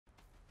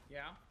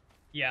Yeah.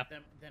 Yeah.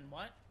 Then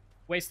what?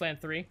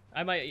 Wasteland 3.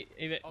 I might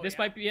even, this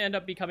might end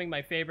up becoming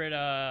my favorite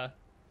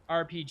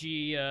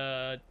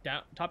RPG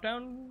top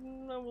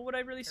down. What would I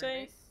really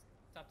say?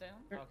 Top down.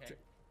 Okay.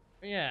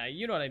 Yeah,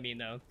 you know what I mean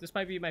though. This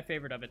might be my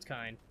favorite of its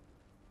kind.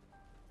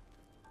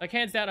 Like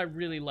hands down, I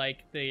really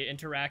like the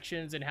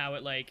interactions and how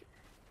it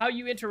how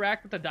you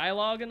interact with the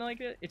dialogue and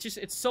like it.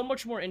 It's so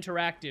much more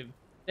interactive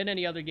than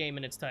any other game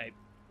in its type.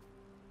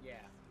 Yeah.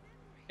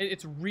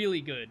 It's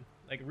really good,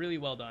 like really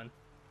well done.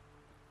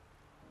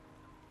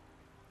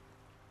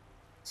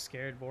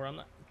 Scared boar. I'm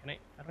not. Can I?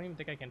 I don't even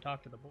think I can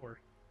talk to the boar.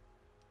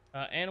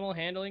 Animal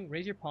handling.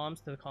 Raise your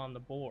palms to calm the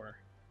boar.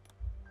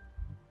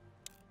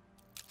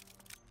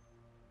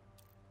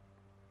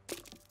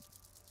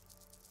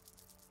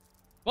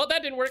 Well,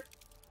 that didn't work.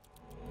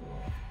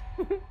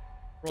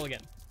 Roll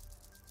again.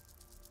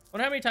 I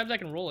wonder how many times I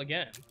can roll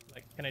again.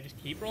 Like, can I just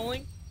keep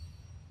rolling?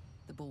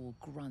 The boar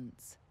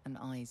grunts and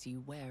eyes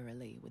you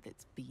warily with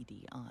its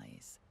beady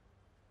eyes.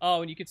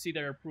 Oh, and you can see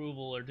their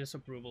approval or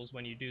disapprovals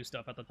when you do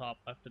stuff at the top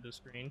left of the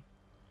screen.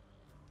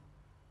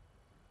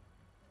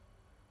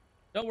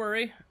 Don't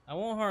worry, I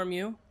won't harm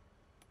you.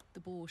 The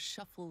boar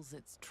shuffles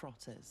its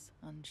trotters,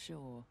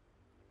 unsure.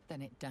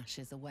 Then it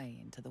dashes away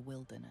into the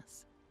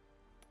wilderness.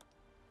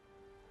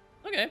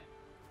 Okay.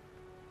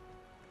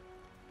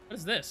 What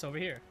is this over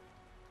here?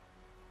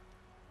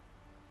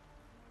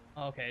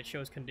 Okay, it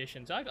shows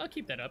conditions. I'll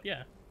keep that up,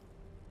 yeah.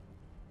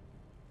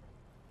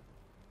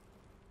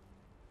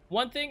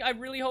 One thing I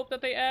really hope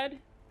that they add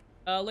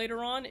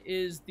later on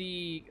is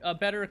the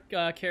better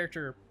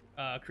character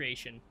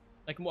creation.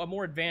 Like a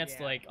more advanced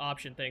like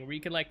option thing where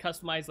you can like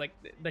customize like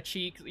the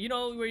cheeks, you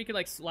know, where you can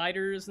like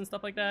sliders and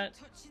stuff like that.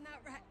 Not touching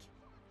that wreck.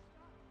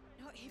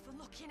 Not even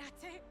looking at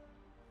it.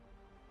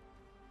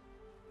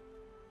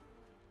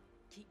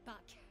 Keep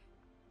back.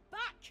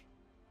 Back!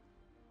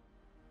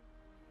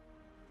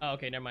 Oh,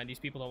 okay, never mind. These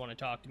people don't want to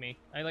talk to me.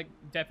 I like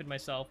deafened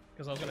myself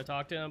because I was going to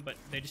talk to them, but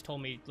they just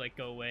told me like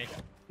go away.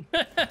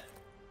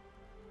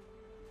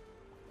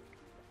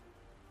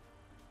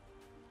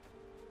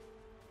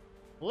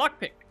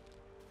 Lockpick.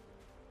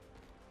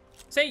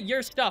 Say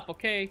your stuff,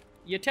 okay?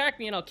 You attack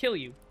me and I'll kill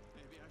you.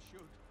 Maybe I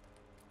should.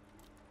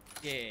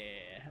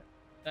 Yeah.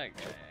 That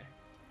guy.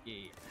 Yeah.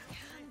 I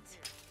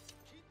can't.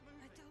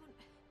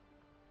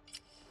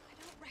 I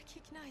don't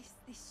recognize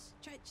this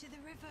stretch of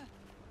the river.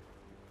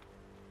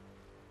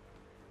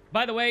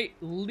 By the way,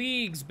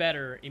 leagues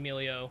better,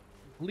 Emilio.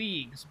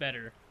 Leagues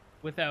better.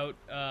 Without,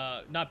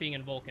 not being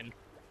in Vulcan.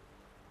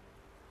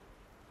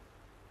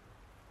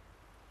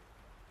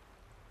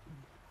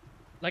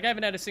 Like, I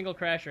haven't had a single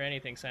crash or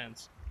anything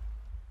since.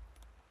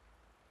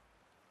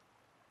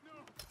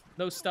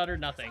 No stutter,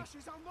 nothing.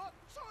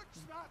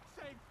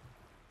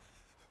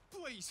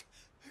 Please,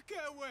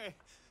 get away.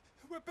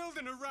 We're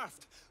building a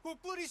raft. We'll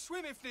bloody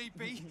swim if need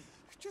be.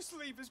 Just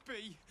leave us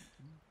be.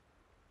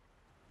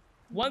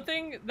 One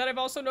thing that I've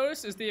also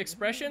noticed is the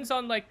expressions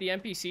on, like, the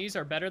NPCs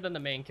are better than the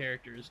main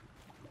characters.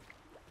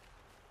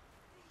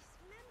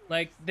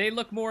 Like, they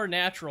look more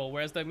natural,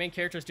 whereas the main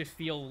characters just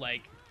feel,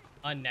 like,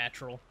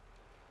 unnatural.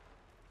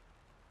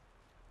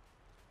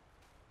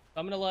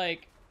 I'm gonna,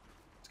 like,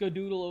 let's go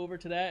doodle over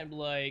to that and be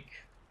like,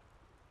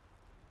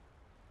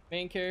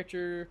 main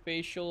character,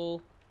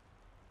 facial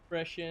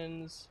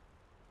expressions,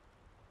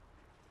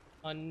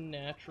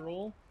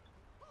 unnatural,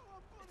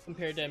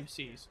 compared to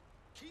NPCs.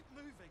 Keep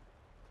moving.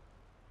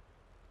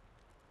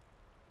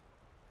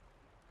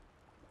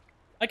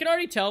 I can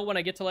already tell when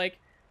I get to, like,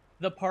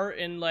 the part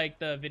in, like,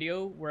 the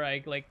video where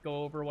I, like,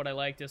 go over what I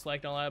like,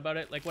 disliked, and all that about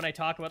it. Like, when I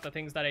talk about the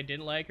things that I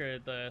didn't like or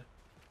the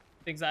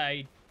things that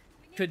I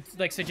could,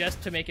 like,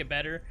 suggest to make it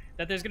better,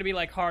 that there's gonna be,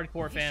 like,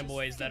 hardcore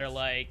fanboys that are,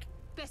 like,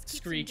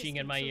 screeching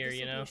in my ear,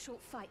 you know?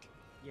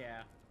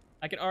 Yeah.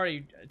 I can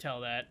already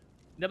tell that.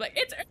 They're like,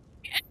 it's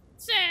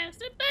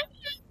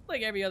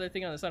like every other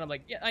thing on the side. I'm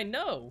like, yeah, I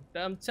know.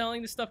 I'm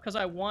telling this stuff because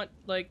I want,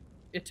 like,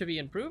 it to be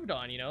improved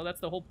on, you know? That's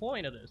the whole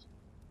point of this.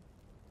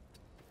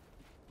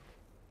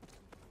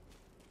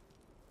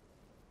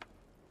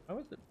 How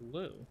is it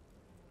blue?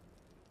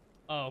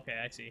 Oh, okay,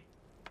 I see.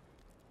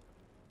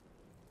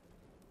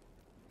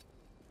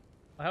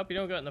 I hope you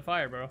don't go in the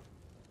fire, bro.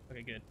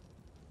 Okay, good.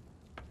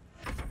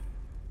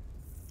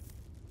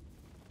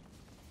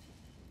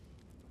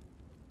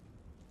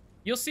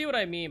 You'll see what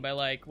I mean by,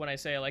 like, when I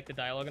say I like the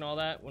dialogue and all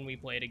that when we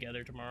play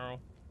together tomorrow.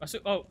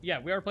 Oh, yeah,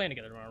 we are playing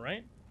together tomorrow,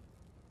 right?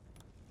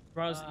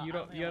 Tomorrow's, you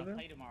don't, you have it?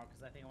 Play tomorrow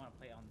because I think I want to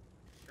play on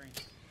stream.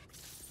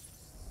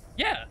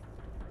 Yeah.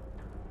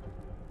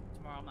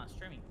 Tomorrow I'm not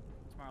streaming.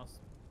 Tomorrow's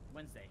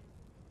Wednesday.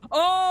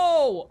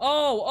 Oh,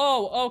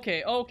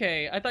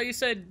 okay. I thought you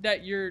said that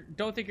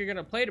don't think you're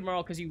gonna play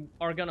tomorrow because you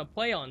are gonna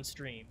play on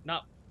stream,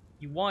 not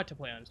you want to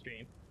play on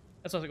stream.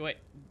 That's what I was like, wait,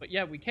 but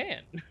yeah, we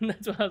can.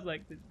 That's what I was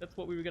like, that's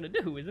what we were gonna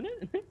do, isn't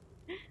it?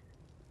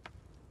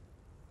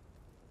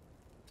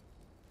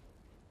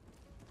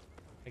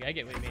 Like, I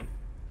get what you mean.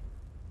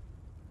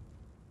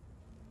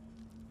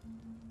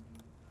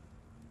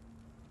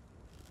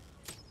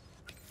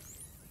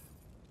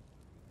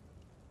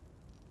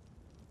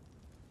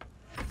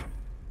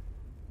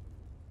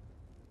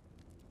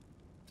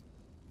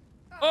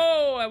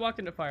 Oh, I walked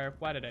into fire.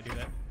 Why did I do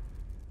that?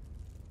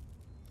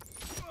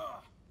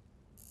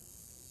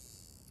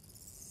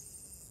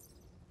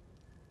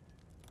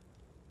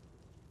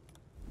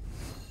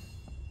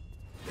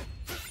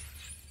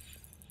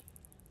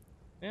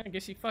 Yeah, I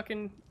guess you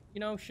fucking, you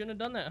know, shouldn't have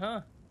done that,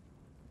 huh?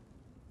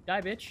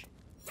 Die, bitch.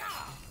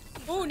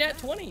 Ooh, nat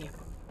 20.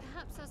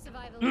 Perhaps our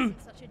survival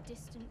isn't such a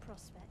distant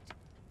prospect.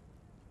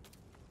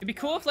 It'd be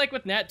cool if, like,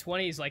 with nat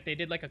 20s, like, they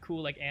did, like, a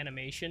cool, like,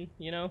 animation,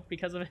 you know,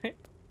 because of it.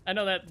 I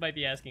know that might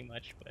be asking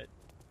much, but...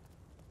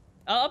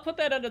 I'll put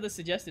that under the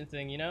suggestion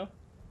thing, you know?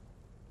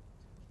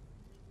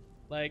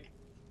 Like...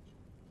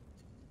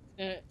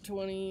 Nat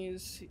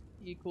 20s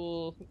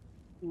equal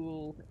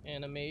cool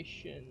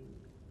animation.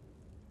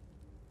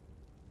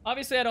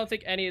 Obviously, I don't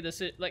think any of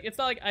this... Like, it's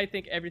not like I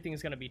think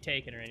everything's gonna be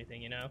taken or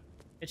anything, you know?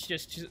 It's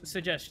just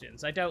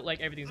suggestions. I doubt, like,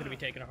 everything's gonna be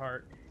taken to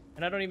heart.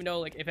 And I don't even know,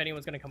 like, if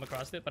anyone's gonna come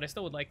across it, but I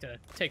still would like to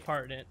take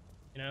part in it,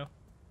 you know?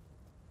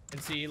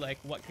 And see, like,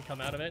 what could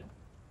come out of it.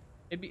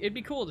 It'd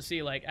be cool to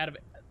see, like, out of,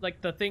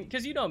 like, the thing...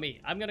 Because you know me.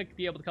 I'm gonna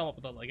be able to come up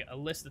with, like, a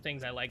list of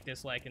things I like,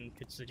 dislike, and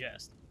could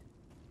suggest.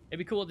 It'd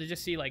be cool to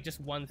just see, like,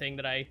 just one thing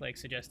that I, like,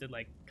 suggested,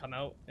 like, come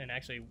out and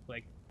actually,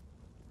 like,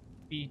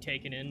 be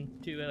taken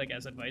into, like,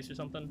 as advice or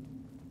something.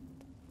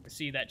 Or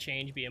see that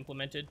change be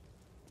implemented.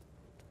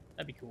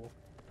 That'd be cool.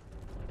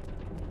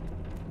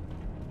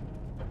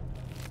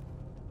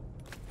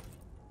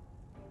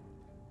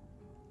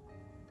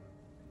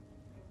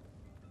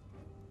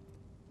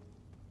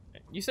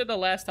 You said the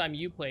last time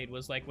you played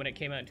was, like, when it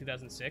came out in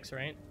 2006,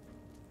 right?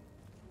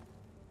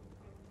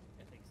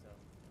 I think so.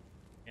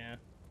 Yeah.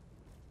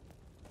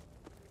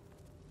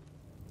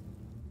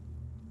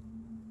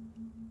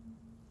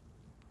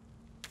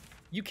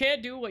 You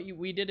can't do what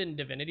we did in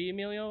Divinity,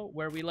 Emilio,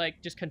 where we,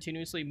 like, just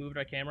continuously moved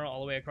our camera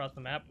all the way across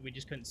the map, but we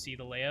just couldn't see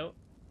the layout.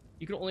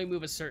 You can only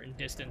move a certain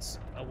distance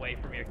away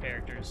from your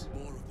characters.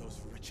 More of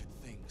those wretched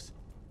things.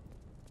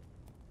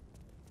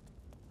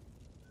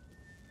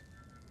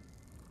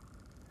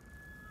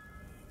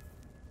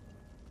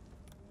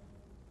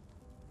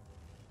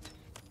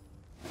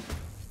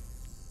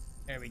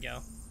 There we go.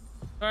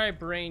 Sorry,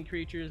 brain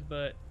creatures,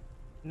 but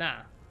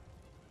nah.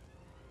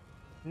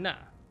 Nah.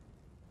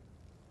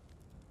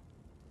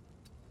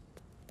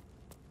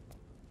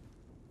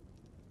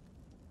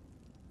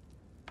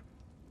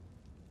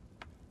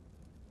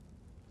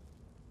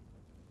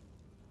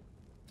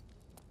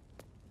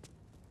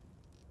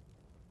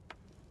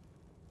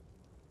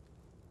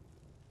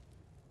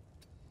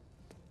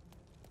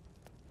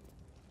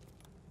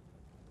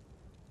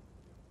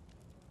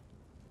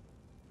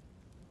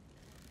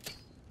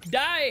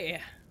 Die!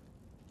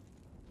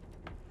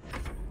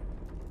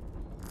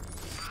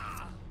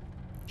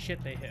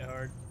 Shit, they hit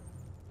hard.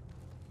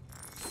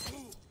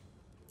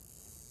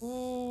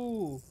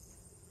 Ooh.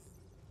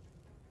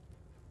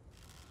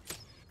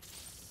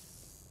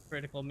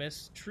 Critical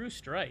miss. True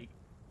strike.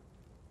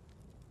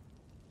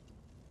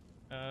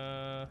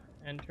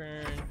 End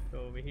turn.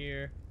 Go over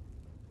here.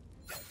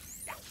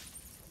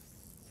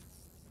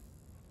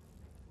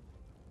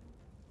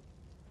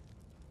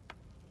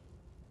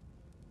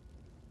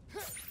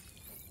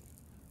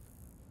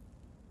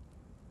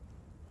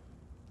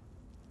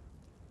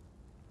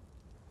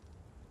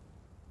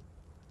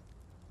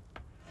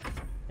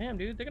 Damn,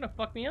 dude, they're gonna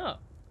fuck me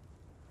up.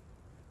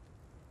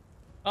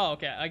 Oh,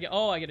 okay. I get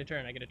a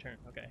turn. I get a turn.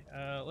 Okay.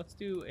 Let's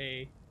do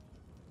a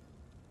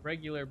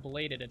regular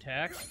bladed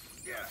attack.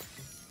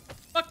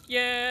 Fuck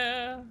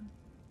yeah!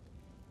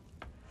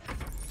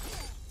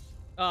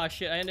 Oh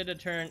shit! I ended a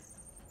turn.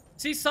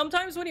 See,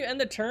 sometimes when you end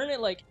the turn,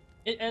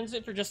 it ends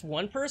it for just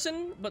one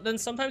person, but then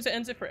sometimes it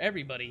ends it for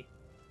everybody.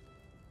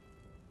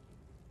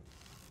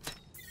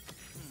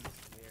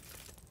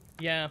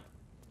 Yeah.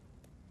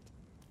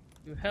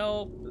 To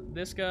help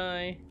this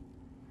guy.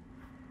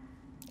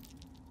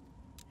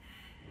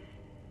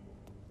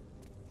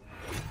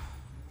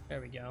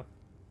 There we go.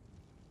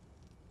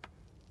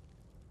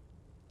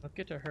 Let's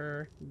get to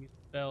her. Use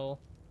spell.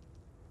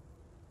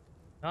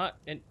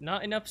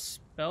 Not enough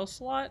spell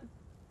slot.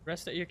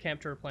 Rest at your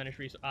camp to replenish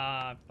resources.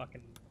 Ah,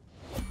 fucking.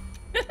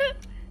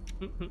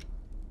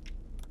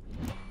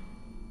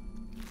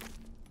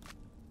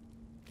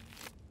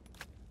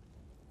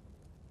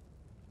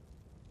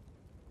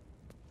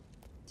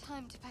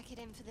 Time to pack it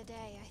in for the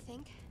day, I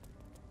think.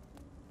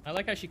 I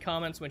like how she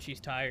comments when she's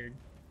tired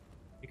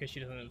because she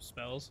doesn't have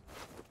spells.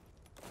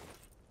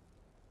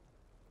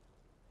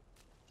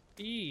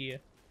 E.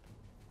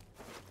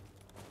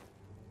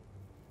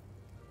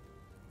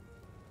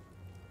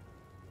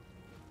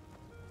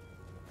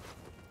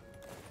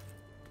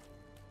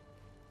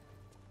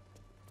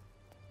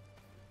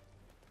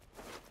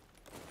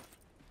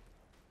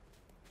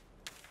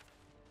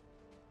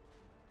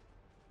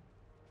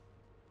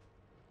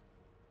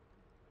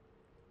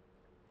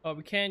 Oh,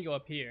 we can go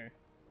up here.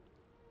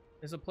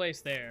 There's a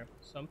place there,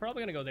 so I'm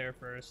probably gonna go there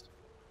first.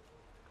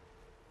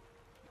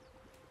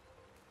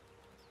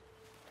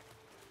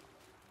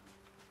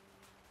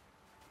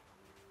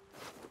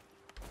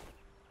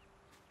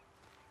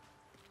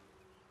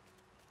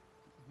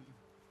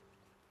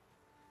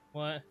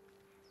 What?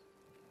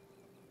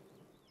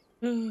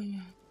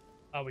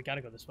 Oh, we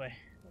gotta go this way.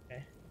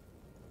 Okay.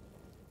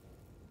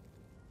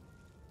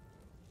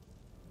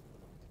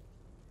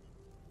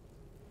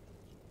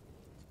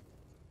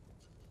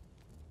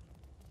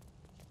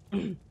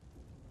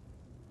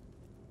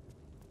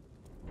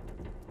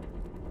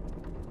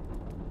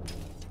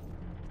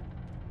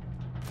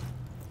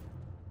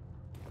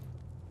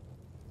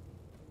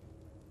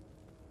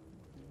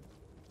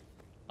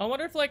 I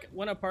wonder if, like,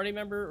 when a party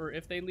member, or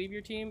if they leave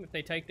your team, if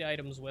they take the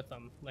items with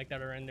them, like, that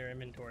are in their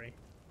inventory.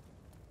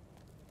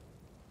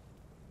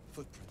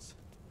 Footprints.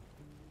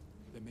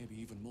 There may be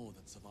even more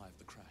that survived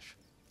the crash.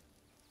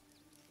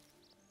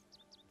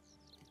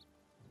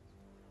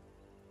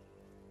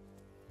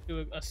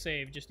 Do a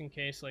save, just in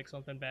case, like,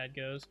 something bad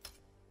goes.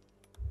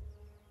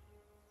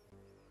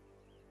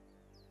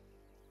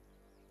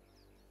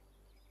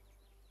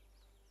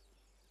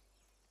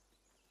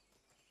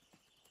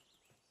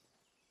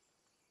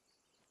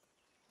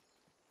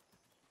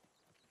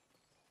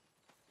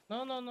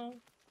 No.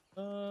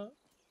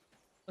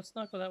 Let's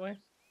not go that way.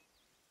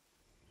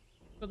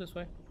 Go this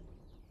way.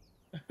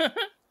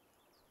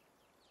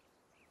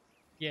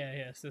 Yeah,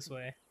 it's this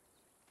way.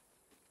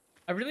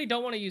 I really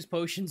don't want to use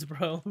potions,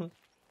 bro.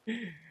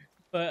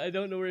 But I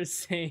don't know where to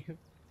save.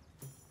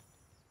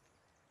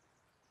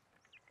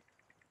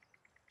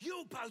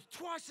 You're both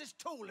twice as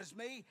tall as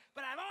me,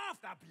 but have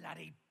half the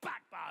bloody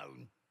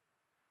backbone.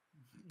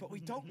 But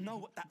we don't know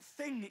what that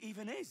thing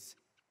even is.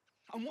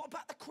 And what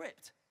about the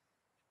crypt?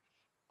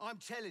 I'm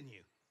telling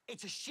you,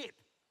 it's a ship.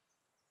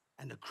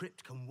 And the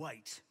crypt can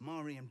wait.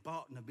 Mari and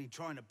Barton have been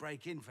trying to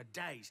break in for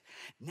days.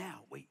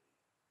 Now we...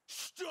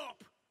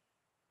 Stop!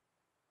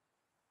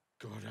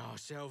 Got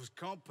ourselves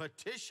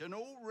competition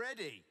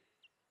already.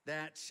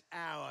 That's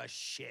our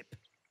ship.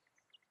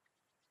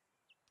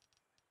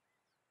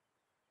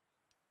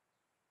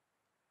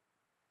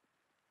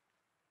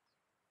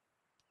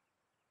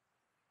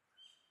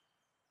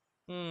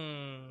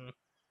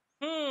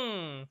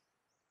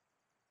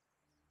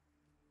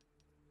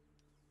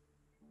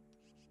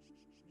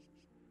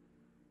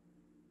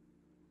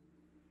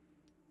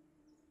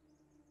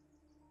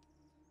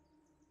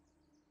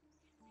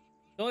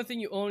 The only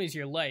thing you own is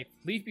your life.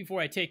 Leave before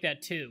I take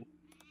that too.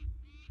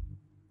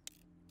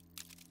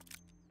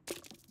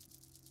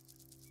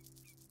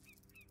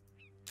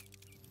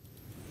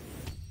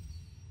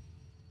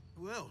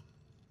 Well,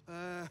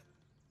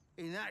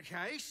 in that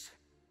case,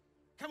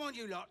 come on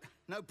you lot.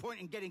 No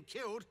point in getting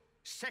killed.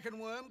 Second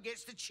worm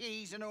gets the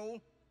cheese and all.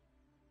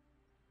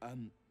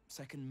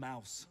 Second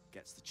mouse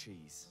gets the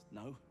cheese,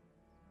 no?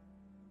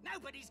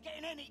 Nobody's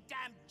getting any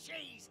damn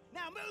cheese.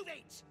 Now move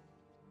it!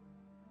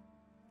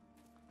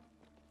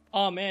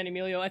 Oh man,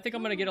 Emilio, I think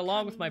I'm gonna get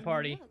along with my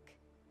party. Look.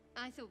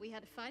 I thought we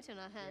had a fight on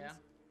our hands. Yeah.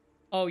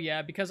 Oh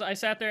yeah, because I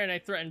sat there and I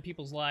threatened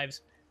people's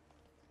lives.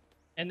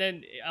 And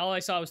then all I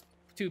saw was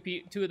two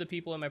of the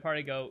people in my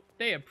party go,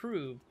 they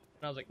approve.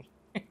 And I was like,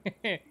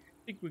 I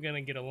think we're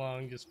gonna get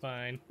along just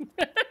fine.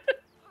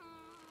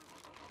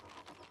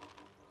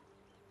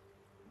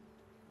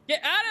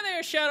 Get out of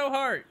there,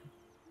 Shadowheart!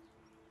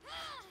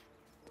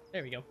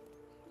 There we go.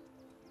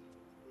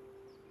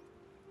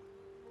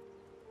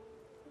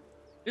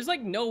 There's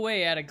like no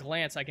way at a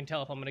glance I can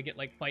tell if I'm gonna get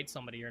like fight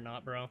somebody or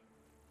not, bro.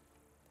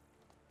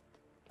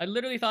 I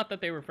literally thought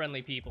that they were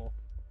friendly people.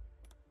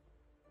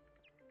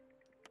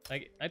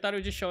 Like, I thought it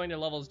was just showing their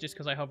levels just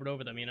because I hovered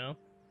over them, you know?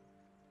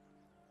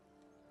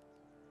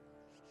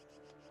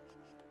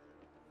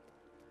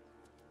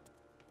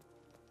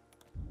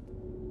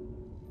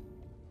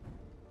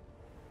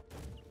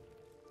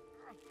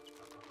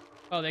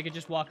 Oh, they could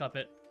just walk up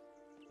it.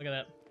 Look at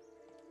that.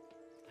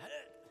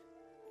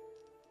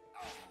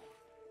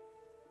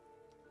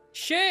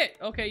 Shit!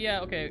 Okay,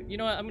 yeah, okay. You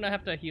know what? I'm gonna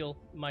have to heal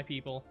my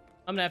people.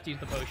 I'm gonna have to use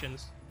the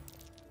potions.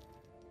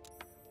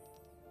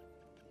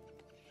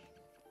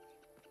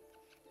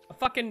 A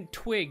fucking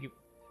twig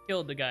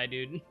killed the guy,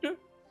 dude.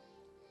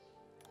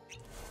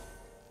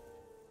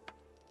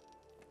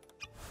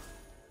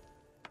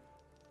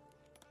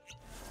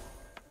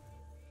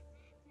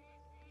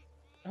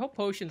 I hope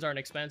potions aren't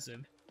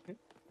expensive.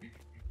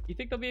 You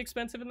think they'll be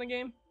expensive in the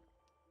game?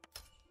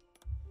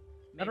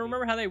 Maybe. I don't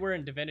remember how they were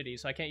in Divinity,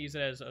 so I can't use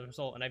it as a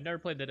result. And I've never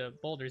played the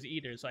Boulders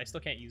either, so I still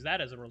can't use that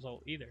as a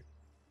result either.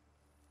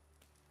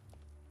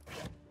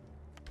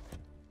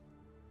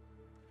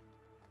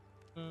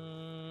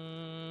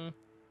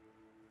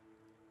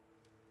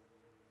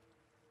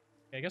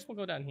 Okay, I guess we'll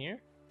go down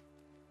here.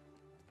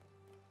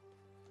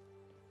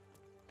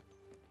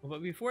 Well,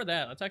 but before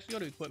that, let's actually go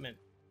to equipment.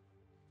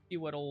 See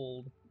what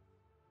old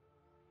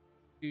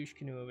douche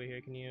canoe over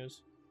here can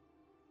use.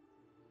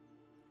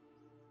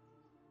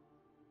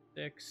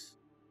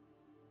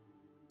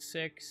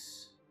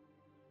 6,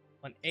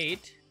 1,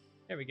 8.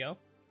 There we go.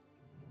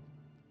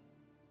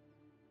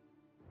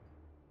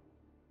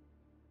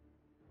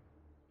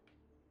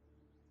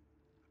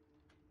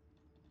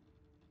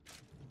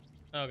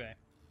 Okay,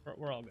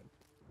 we're all good.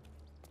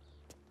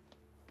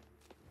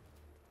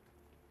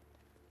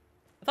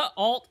 I thought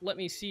Alt let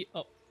me see.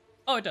 Oh,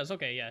 it does.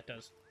 Okay, yeah, it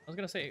does. I was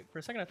gonna say for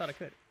a second I thought it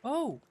could.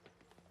 Oh,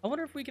 I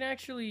wonder if we can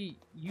actually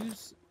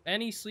use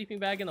any sleeping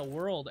bag in the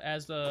world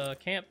as a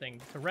camp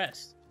thing to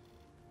rest.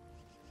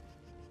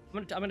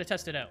 I'm gonna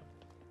test it out.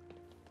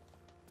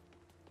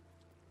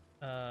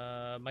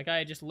 My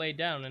guy just laid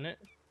down in it.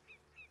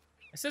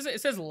 It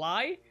says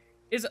lie?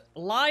 Is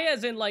lie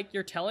as in like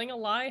you're telling a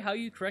lie? How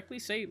you correctly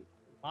say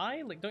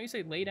lie? Like don't you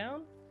say lay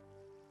down?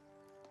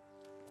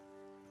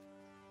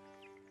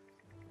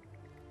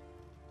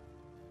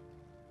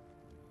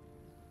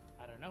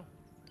 I don't know.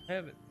 I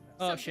haven't.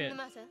 Oh Something shit. the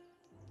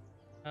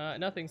matter?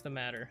 Nothing's the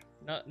matter.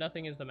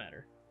 Nothing is the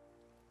matter.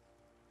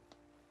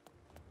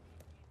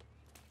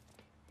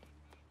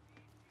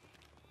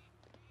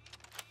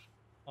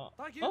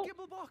 Thank you, Oh.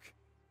 Gimblebock.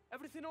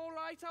 Everything all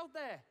right out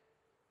there?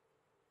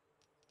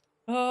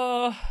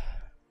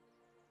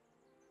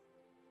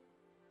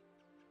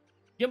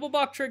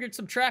 Gimblebock triggered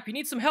some trap. He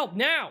needs some help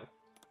now.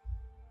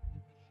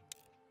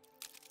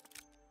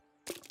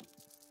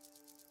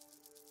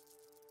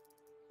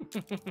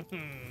 Oh,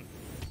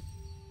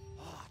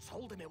 I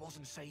told him it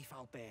wasn't safe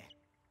out there.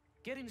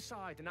 Get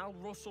inside and I'll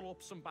rustle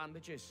up some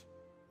bandages.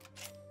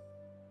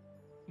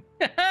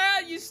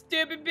 You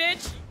stupid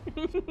bitch.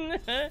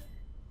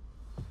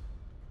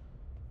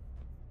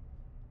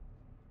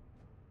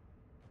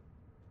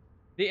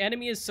 The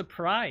enemy is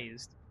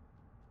surprised.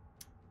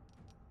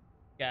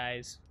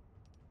 Guys.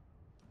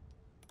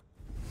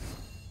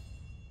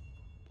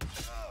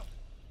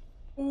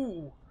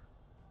 Ooh.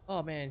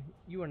 Oh man,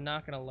 you are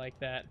not gonna like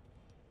that.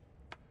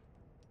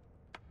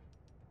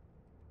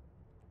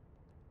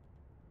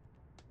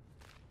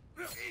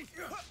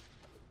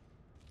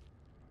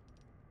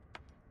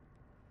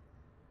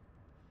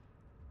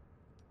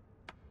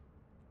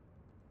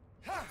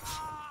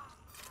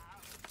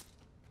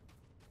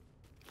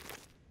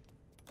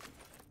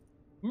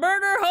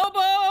 Murder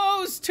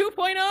hobos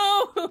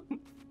 2.0.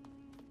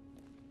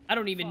 I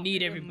don't even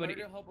need everybody.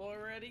 Murder hobo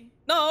already?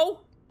 No,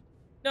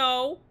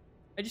 no.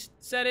 I just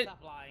said it.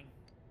 Stop lying.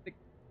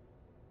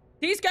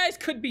 These guys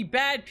could be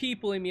bad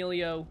people,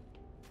 Emilio.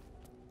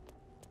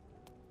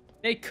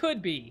 They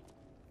could be.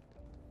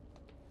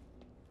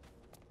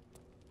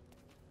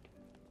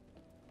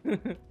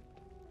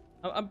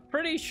 I'm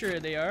pretty sure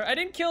they are. I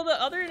didn't kill the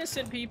other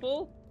innocent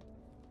people.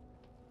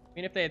 I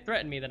mean, if they had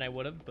threatened me, then I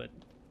would have, but...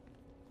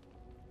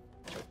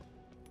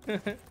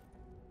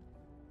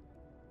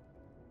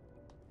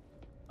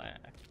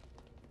 Plaque.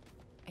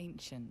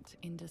 Ancient,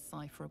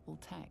 indecipherable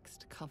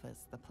text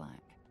covers the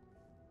plaque.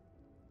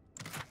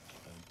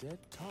 A dead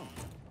tongue.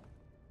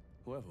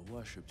 Whoever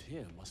worshipped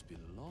here must be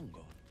long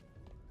gone.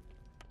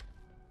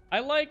 I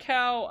like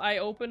how I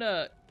open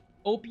a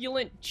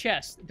opulent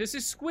chest. This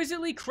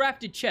exquisitely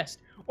crafted chest,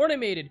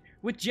 ornamented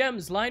with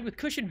gems lined with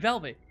cushioned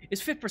velvet,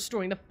 is fit for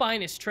storing the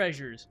finest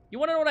treasures. You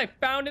want to know what I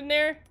found in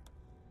there?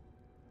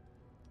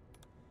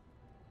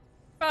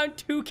 Found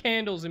 2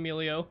 candles,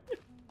 Emilio.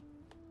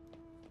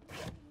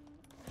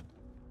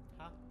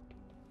 Huh?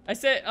 I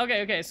said,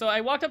 okay, so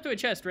I walked up to a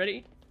chest,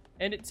 ready?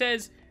 And it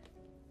says,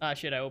 ah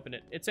shit, I opened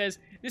it. It says,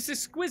 this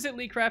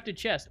exquisitely crafted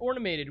chest,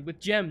 ornamented with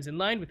gems and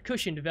lined with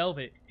cushioned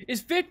velvet, is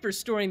fit for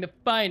storing the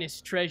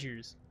finest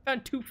treasures.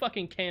 Found 2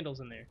 fucking candles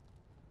in there.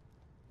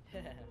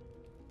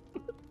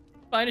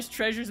 Finest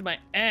treasures in my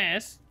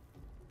ass.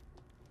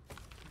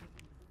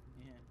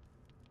 Yeah.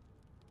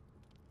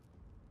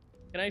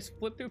 Can I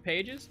flip through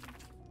pages?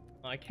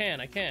 Oh, I can.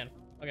 Okay,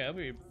 I'll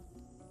be...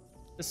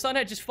 The sun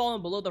had just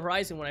fallen below the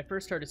horizon when I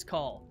first heard its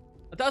call.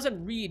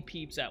 1,000 reed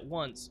peeps at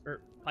once,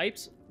 or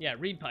pipes? Yeah,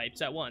 reed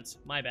pipes at once.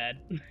 My bad.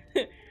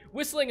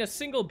 Whistling a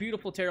single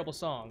beautiful, terrible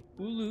song.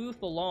 Ulu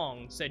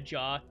Thalong, said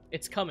Jaw.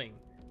 It's coming.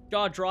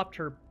 Jaw dropped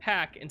her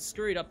pack and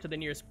scurried up to the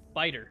nearest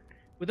biter.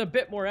 With a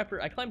bit more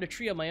effort, I climbed a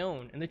tree of my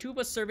own, and the 2 of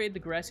us surveyed the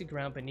grassy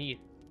ground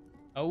beneath.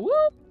 Oh,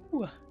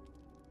 woo!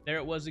 There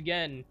it was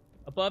again,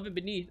 above and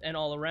beneath and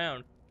all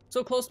around.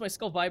 So close my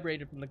skull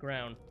vibrated from the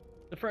ground.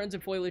 The ferns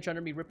and foliage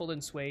under me rippled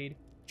and swayed.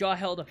 Jaw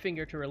held a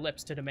finger to her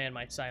lips to demand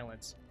my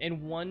silence.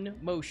 In one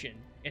motion,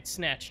 it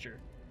snatched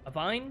her. A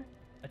vine?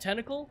 A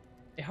tentacle?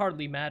 It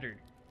hardly mattered.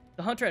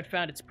 The hunter had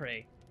found its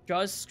prey.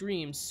 Jaw's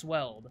screams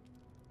swelled,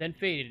 then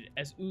faded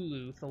as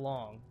Ulu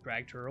Thalong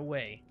dragged her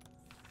away.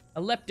 I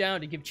leapt down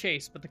to give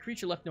chase, but the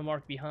creature left no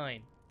mark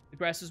behind. The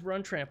grasses were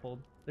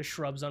untrampled, the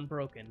shrubs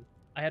unbroken.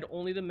 I had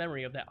only the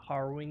memory of that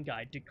harrowing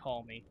guide to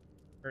call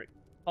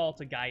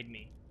to guide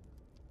me.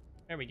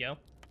 There we go.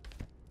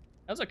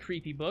 That was a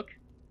creepy book.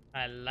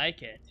 I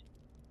like it.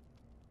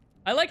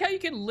 I like how you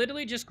can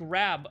literally just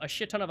grab a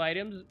shit ton of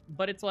items,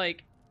 but it's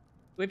like,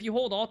 if you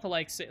hold Alt to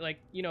like, say, like,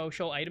 you know,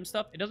 show item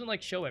stuff, it doesn't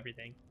like show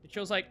everything. It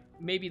shows like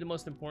maybe the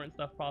most important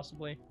stuff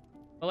possibly.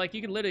 But like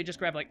you can literally just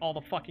grab like all the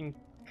fucking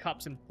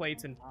cups and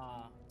plates and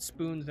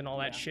spoons and all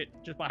that shit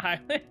just by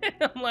highlighting.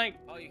 I'm like,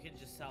 oh, you can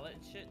just sell it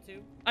and shit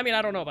too? I mean,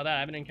 I don't know about that. I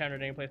haven't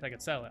encountered any place I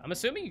could sell it. I'm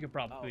assuming you could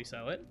probably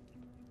sell it.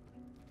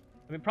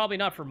 I mean, probably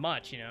not for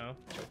much, you know.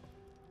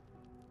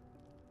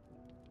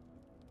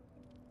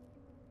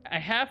 A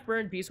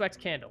half-burned beeswax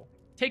candle.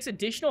 Takes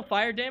additional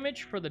fire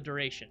damage for the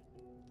duration.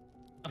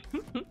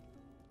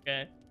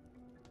 Okay.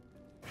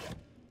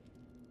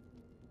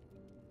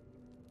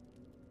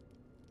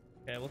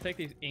 Okay, we'll take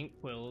these ink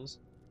quills.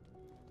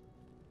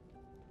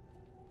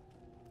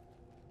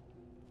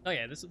 Oh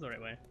yeah, this is the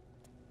right way.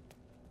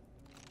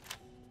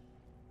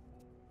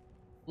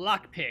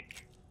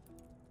 Lockpick.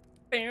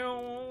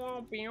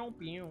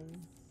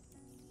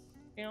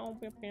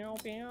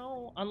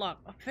 Unlock.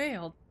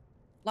 Failed.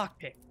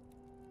 Lockpick.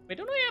 Wait,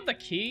 don't I have the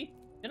key?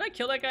 Did I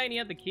kill that guy and he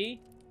had the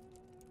key?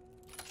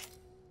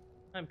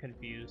 I'm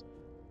confused.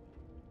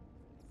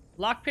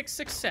 Lockpick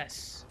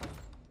success.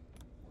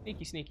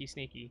 Sneaky, sneaky,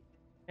 sneaky.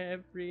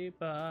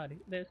 Everybody,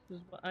 this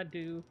is what I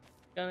do.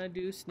 Gonna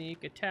do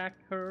sneak attack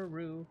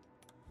Haru.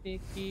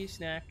 Sneaky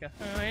snack.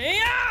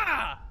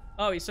 Yeah!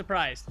 Oh, he's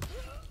surprised.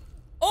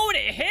 Oh, and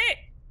it hit!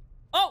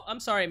 Oh, I'm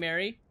sorry,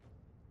 Mary.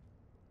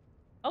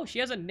 Oh, she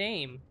has a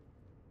name.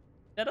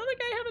 That other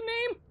guy have a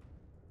name?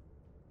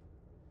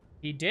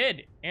 He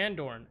did.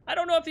 Andorn. I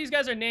don't know if these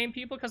guys are name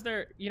people because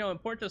they're, you know,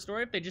 important to the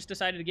story, if they just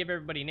decided to give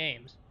everybody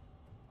names.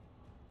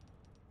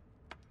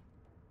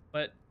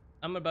 But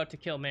I'm about to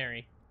kill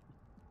Mary.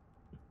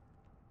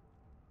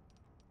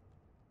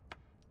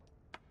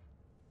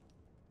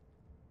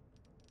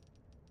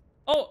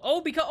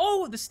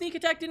 Oh, the sneak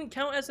attack didn't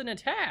count as an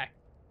attack.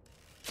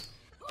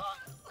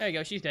 There you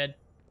go, she's dead.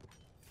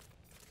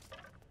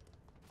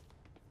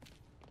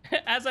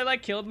 As I,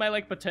 like, killed my,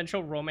 like,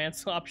 potential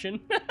romance option.